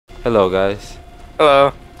Hello, guys.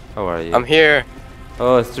 Hello. How are you? I'm here.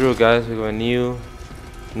 Oh, it's Drew, guys. We got a new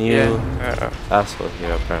Yeah. asshole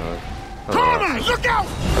here, apparently. Connor, look out!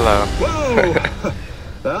 Hello. Whoa!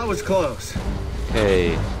 That was close.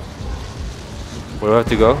 Okay. Where do we have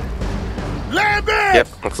to go? Lambert! Yep.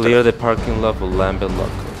 Let's Clear the parking lot for Lambert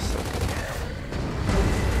Locals.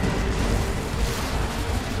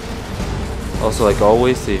 Also, like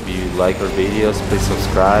always, if you like our videos, please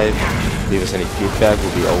subscribe. Leave us any feedback,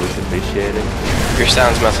 will be always appreciated. Your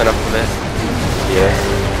sound's messing up a bit. Yeah.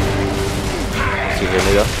 Did you hear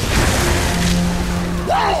me though?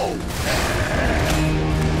 Whoa!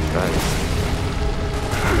 Nice.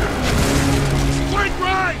 Straight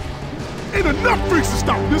right! Ain't enough freaks to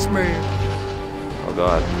stop this man. Oh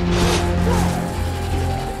god.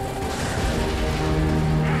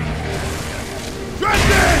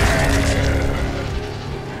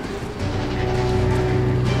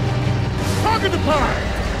 Target the pie!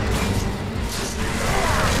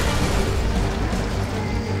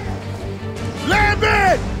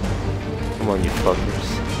 Lambert! Come on, you fuckers.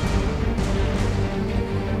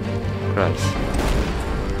 Christ.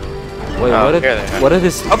 Wait, Oh, what here they are. are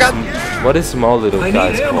this? Oh, God. What is small little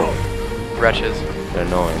guys called? Wretches. They're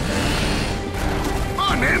annoying. Come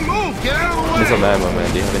on, man, move! Get out of the way! Need some ammo,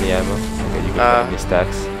 man. Do you have any ammo? Okay, you can find any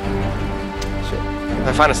stacks. Shit. If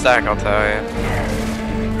I find a stack, I'll tell you.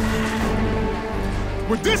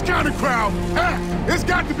 With this kind of crowd, it's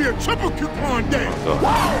got to be a triple coupon day. Oh,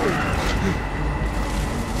 God.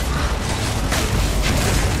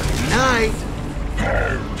 Night.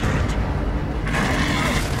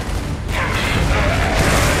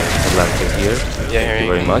 Atlantic here. Yeah, Thank here you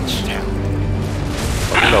very you much.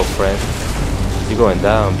 Oh, hello, friend. You're going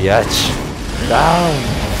down, biatch. Down.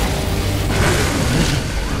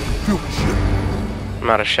 I'm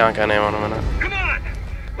out of shotgun ammo in a minute. Come on!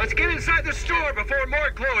 Let's get inside the store before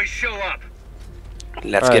more glowies show up.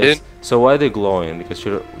 Let's get in. So why are they glowing? Because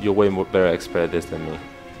you're way more better expert at this than me.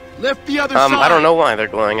 Lift the other side. I don't know why they're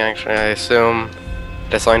glowing, actually. I assume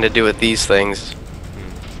that's something to do with these things.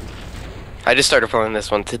 I just started playing this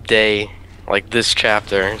one today, like this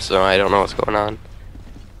chapter, so I don't know what's going on.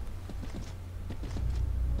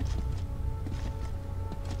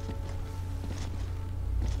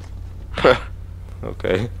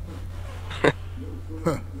 Okay.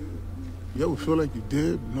 You ever feel like you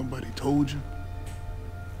did, but nobody told you?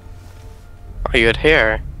 Oh, you had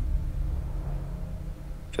hair.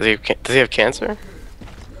 Does he have cancer?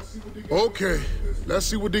 Okay, let's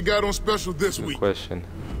see what they got on special this Good week. question.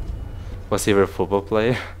 Was he ever a football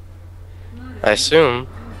player? I assume.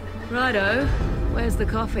 Righto, where's the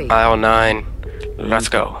coffee? Aisle 9. Let's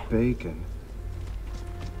go. Bacon.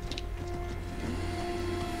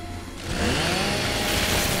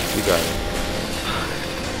 You got it.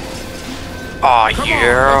 Oh Come on,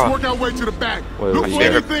 yeah. let's work our way to the back. Wait, Look wait, for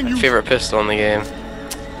wait. anything you... Favorite pistol in the game.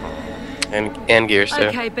 And gears too.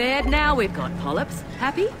 Okay, Baird, now we've got polyps.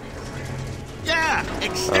 Happy? Yeah, We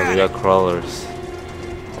ecstatic. got crawlers.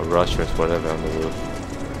 Or rushers, whatever, on the roof.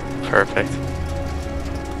 Perfect.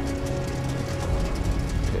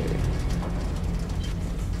 Okay.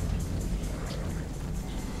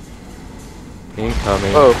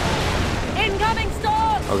 Incoming. Oh. Incoming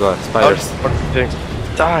storm! Oh god, spiders.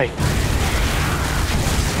 Die.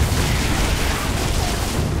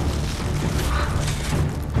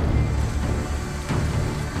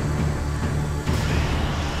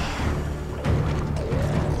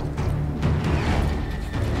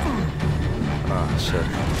 Ah, shit.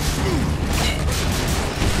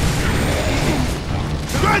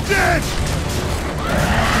 Stretch it!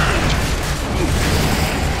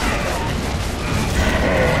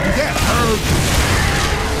 That hurt.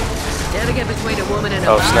 Never get between a woman and a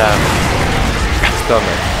Oh bar. snap.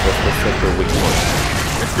 Stomach. That's the central weak point.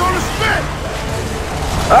 It's gonna spit!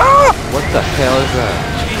 Ah! What the hell is that?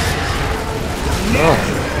 Oh.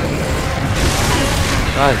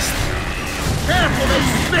 Nice. Careful, they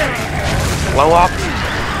spit! Blow up.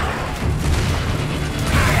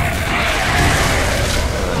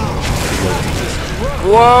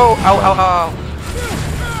 Whoa! Ow, ow, ow.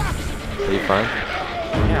 Are you fine?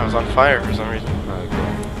 Yeah, I was on fire for some reason. Okay.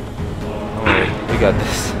 Don't worry, we got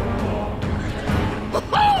this.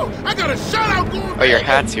 I got a shout out going. Oh, your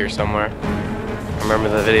hat's here somewhere. I remember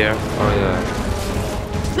the video. Oh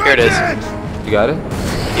yeah. Here it is. You got it?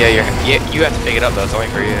 Yeah, you have to pick it up though. It's only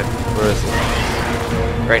for you. Where is it?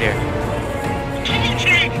 Right here.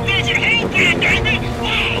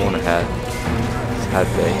 I want a hat. It's hat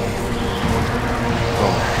day.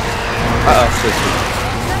 Oh. Uh-oh.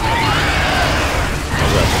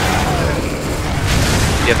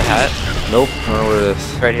 You have the hat? Nope, I don't know where it is.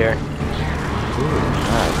 Right here. Ooh,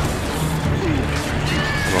 hat.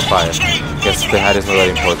 fire. Guess the hat is not that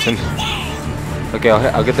important. Okay,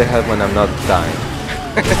 I'll get the hat when I'm not dying.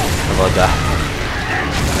 How about that?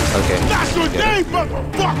 Okay. That's your Get name, it.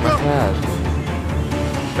 motherfucker! Hat.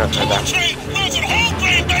 Not that. That's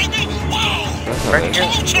not Right it. here.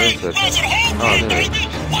 Where is it? Oh, there it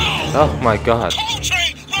is. Oh my god.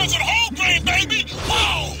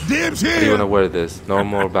 Dibs How do you here! wanna wear this?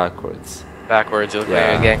 Normal or backwards? Backwards, you look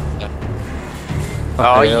Yeah. like a gang. Oh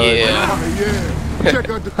hell yeah. Oh, yeah. Check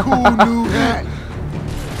out the cool new hat.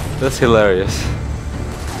 That's hilarious.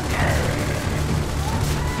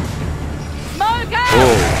 Smoke out!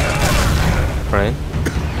 Oh. Frank?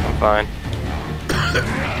 I'm fine.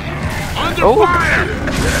 Under Oh. fire!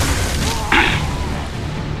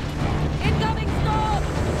 Incoming storm!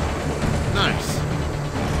 Nice.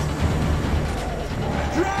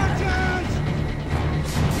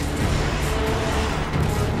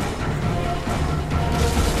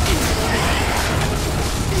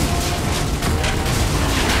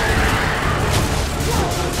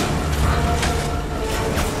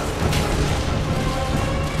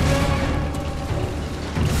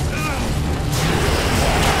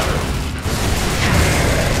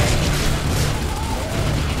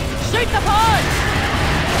 Shoot the pod!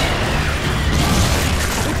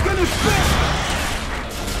 It's gonna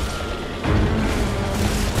spin!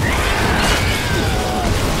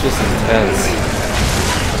 Just intense.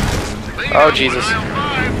 Oh Jesus.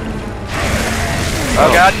 Oh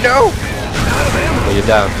God, no! Oh, you're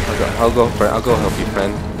down. I'll go, friend. I'll go help you,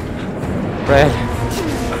 friend. Friend.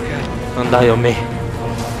 Don't die on me.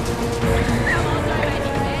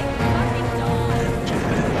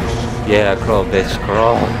 Yeah, crawl, bitch,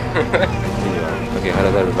 crawl. Here you are. Okay, how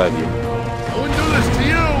did I revive you? I wouldn't do this to You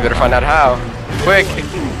you! better find out how. Quick!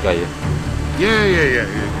 Got you. Yeah.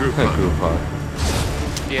 Group up. Group hug.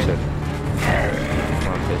 Yeah. Shit.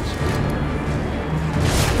 Come on, bitch.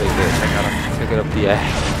 Take it. Take it up the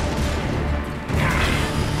ass.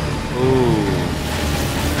 Ooh.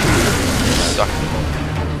 Suck.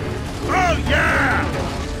 Oh, yeah!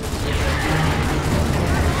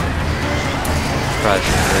 Crash.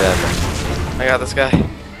 Yeah. I got this guy.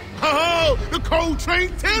 Oh, the cold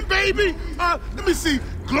train 10, baby! Let me see.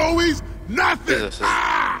 Glowies, nothing! Jesus.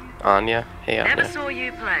 Ah! Anya. Hey, Never Anya. saw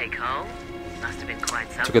you play, Cole. Must have been quite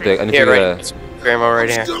Took something. a dig. I need Here, to right. get Grandma, right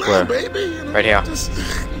here. Still Where? am, baby. You know, Right here. Just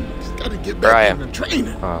gotta get Where I back am. into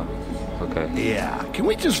training. Oh, okay. Yeah, can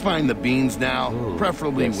we just find the beans now? Ooh,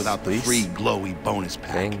 Preferably yes, without the please. free glowy bonus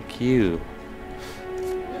pack. Thank you.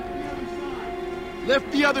 Left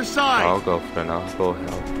the other side. I'll go, friend. I'll go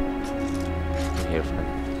help. I'm here, friend.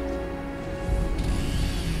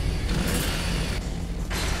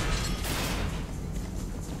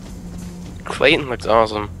 Clayton looks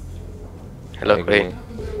awesome. Hello, I agree. Clayton.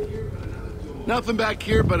 Nothing back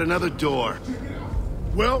here but another door.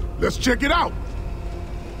 Well, let's check it out.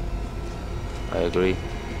 I agree.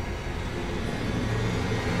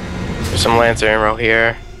 There's some Lancer ammo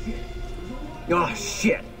here. Oh,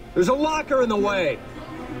 shit. There's a locker in the way.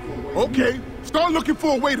 Okay, start looking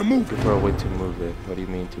for a way to move it. Look for a way to move it. What do you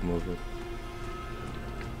mean to move it?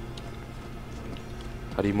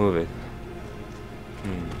 How do you move it?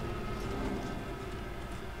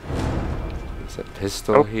 There's a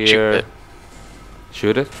pistol Oh, here. shoot it.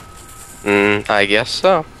 Shoot it? I guess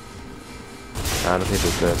so. I don't think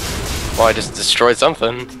it's good. Well, I just destroyed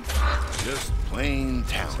something. Just plain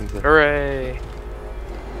talent. Hooray.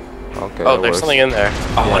 Okay. Oh, that there's works. something in there.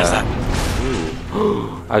 Oh, what is Yeah. that?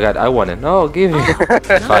 Ooh. I want it. No, give me.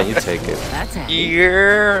 Fine, you take it. That's handy.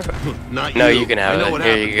 Yeah. Not No, you. you can have I know it. what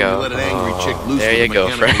Here happens you go. when you let an angry chick loose There with you a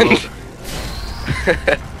go, mechanical friend.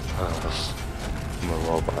 loader. I'm a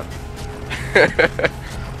robot.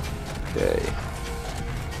 Okay.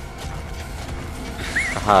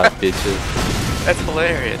 Aha, bitches. That's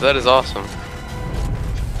hilarious. That is awesome.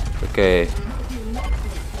 Okay.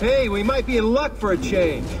 Hey, we might be in luck for a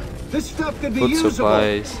change. This stuff could be Food usable.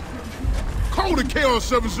 supplies. Call the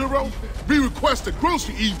KR70. Be requested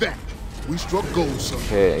grocery evac. We struck gold, son.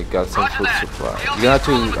 Okay, I got some food supplies. You're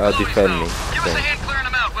gonna have to defend me. Give us a Okay. hand clearing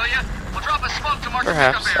them out, will ya? We'll drop a smoke to mark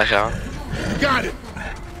Perhaps. the I pickup area. shall. Got it.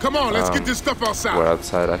 Come on, let's get this stuff outside. We're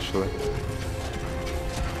outside actually.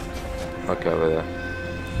 Okay, over there.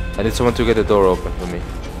 I need someone to get the door open for me.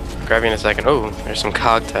 Grab you in a second. Oh, there's some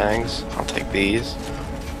cog tags. I'll take these.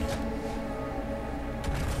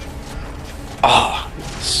 Oh,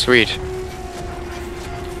 sweet.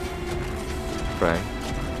 Frank.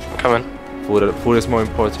 I'm coming. Food is more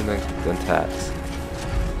important than tax.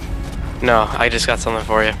 No, I just got something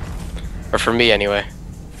for you. Or for me, anyway.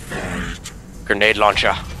 Grenade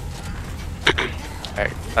launcher.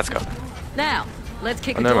 Alright, let's go. Now, let's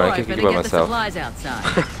kick Oh, the never door mind, I can open kick it and by get the myself. supplies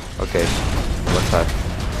outside. Okay. One time.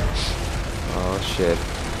 Oh shit.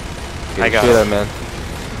 I got shooter, it. man.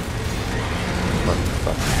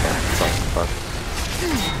 Fuck.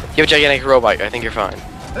 You have a gigantic robot. I think you're fine.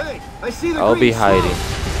 Hey, I see the I'll green be hiding.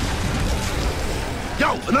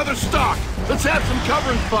 Yo, another stock. Let's have some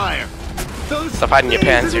covering fire. Those Stop hiding your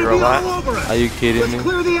pants, things are you gonna be robot. all over us. Are you kidding Let's me?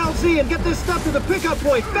 clear the LZ and get this stuff to the pickup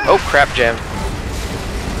point fast. Oh crap, Jam.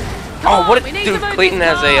 Oh, what? we need Dude, to move Clayton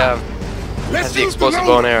this has a car. Let's has the use explosive load.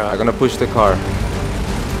 bow and I'm arrow. gonna push the car.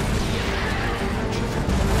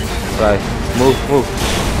 Right. Move.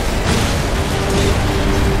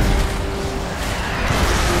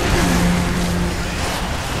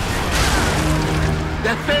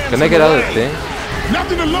 That fan's Can I in get the out of way. the thing?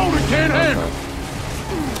 Nothing to load it can't handle.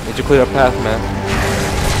 Need to clear a path, man.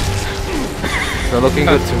 It's not looking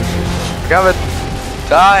good to me. Grab it.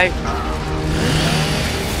 Die.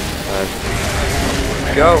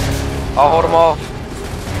 Alright. Go. I'll hold them all.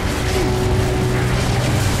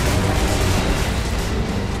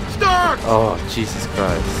 Start. Oh, Jesus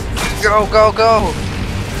Christ. Go.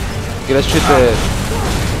 Okay, let's shoot the...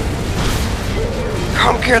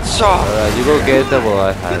 Come get some. Alright, you go get the while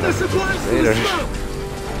I Get have the it. supplies to the Later. smoke.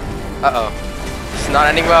 Uh-oh. It's not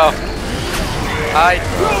ending well. Hide.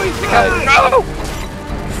 No!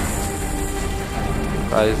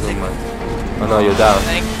 Guys, oh my... Oh no, you're down.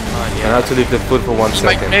 Thank I you. have to leave the food for 1 My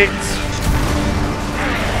second. mates.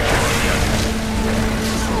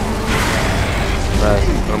 Right,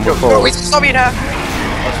 I'm gonna Go, move forward. wait, stop me now.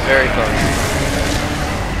 That's very close.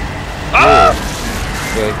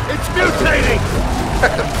 Okay. It's mutating.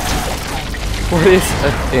 What is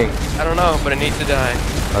that thing? I don't know, but it needs to die.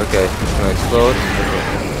 Okay, it's gonna explode.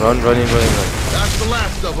 Running. That's the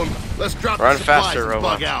last of them. Let's drop Run the supplies faster, and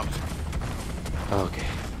robot. bug out. Okay.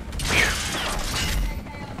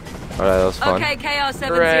 Alright, that was fun. Okay, KR70,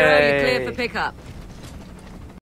 Hooray. you're clear for pickup.